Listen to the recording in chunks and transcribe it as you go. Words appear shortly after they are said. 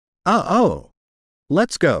Oh.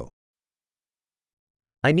 Let's go.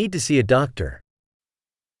 I need to see a doctor.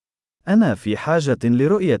 أنا في حاجة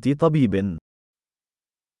لرؤية طبيب.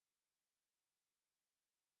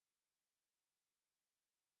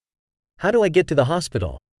 How do I get to the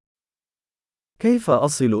hospital? كيف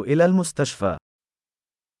أصل إلى المستشفى؟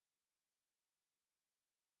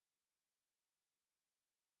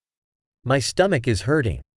 My stomach is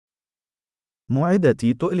hurting.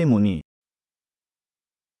 معدتي تؤلمني.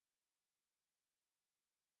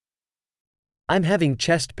 I'm having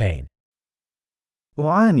chest pain.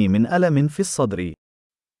 أعاني من ألم في الصدر.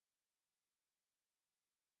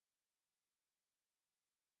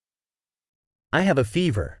 I have a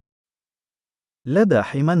fever. لدى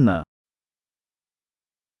حمنة.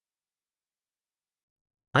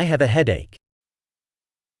 I have a headache.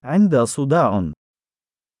 عند صداع.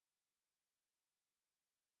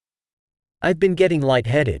 I've been getting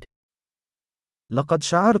lightheaded. لقد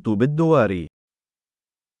شعرت بالدوار.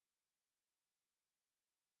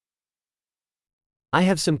 I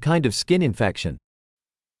have some kind of skin infection.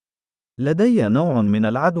 لدي نوع من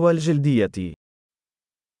العدوى الجلدية.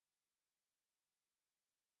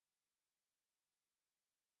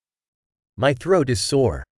 My throat is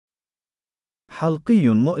sore. حلقي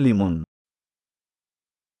مؤلم.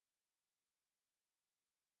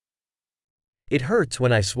 It hurts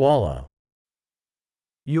when I swallow.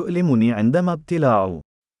 يؤلمني عندما ابتلاع.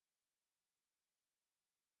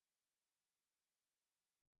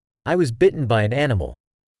 I was bitten by an animal.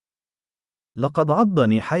 لقد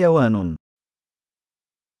عضني حيوان.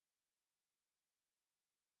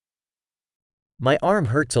 My arm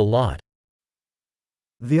hurts a lot.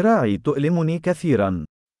 ذراعي تؤلمني كثيرا.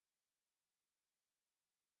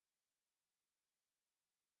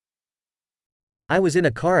 I was in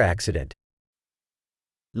a car accident.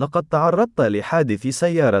 لقد تعرضت لحادث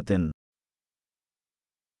سيارة.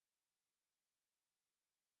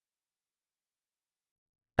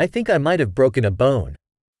 I think I might have broken a bone.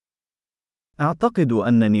 أعتقد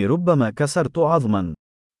أنني ربما كسرت عظما.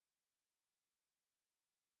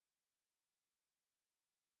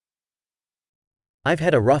 I've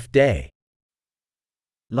had a rough day.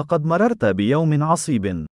 لقد مررت بيوم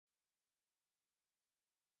عصيب.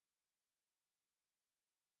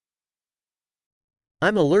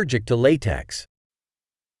 I'm allergic to latex.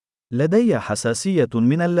 لدي حساسية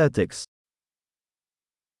من اللاتكس.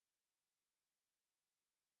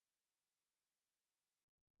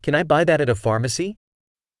 Can I buy that at a pharmacy?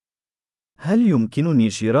 هل يمكنني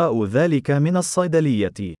شراء ذلك من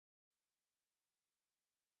الصيدلية؟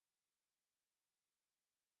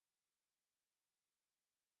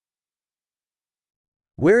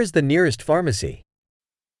 Where is the nearest pharmacy?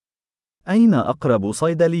 أين أقرب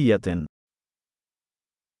صيدلية؟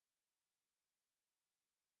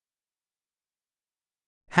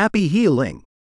 Happy healing.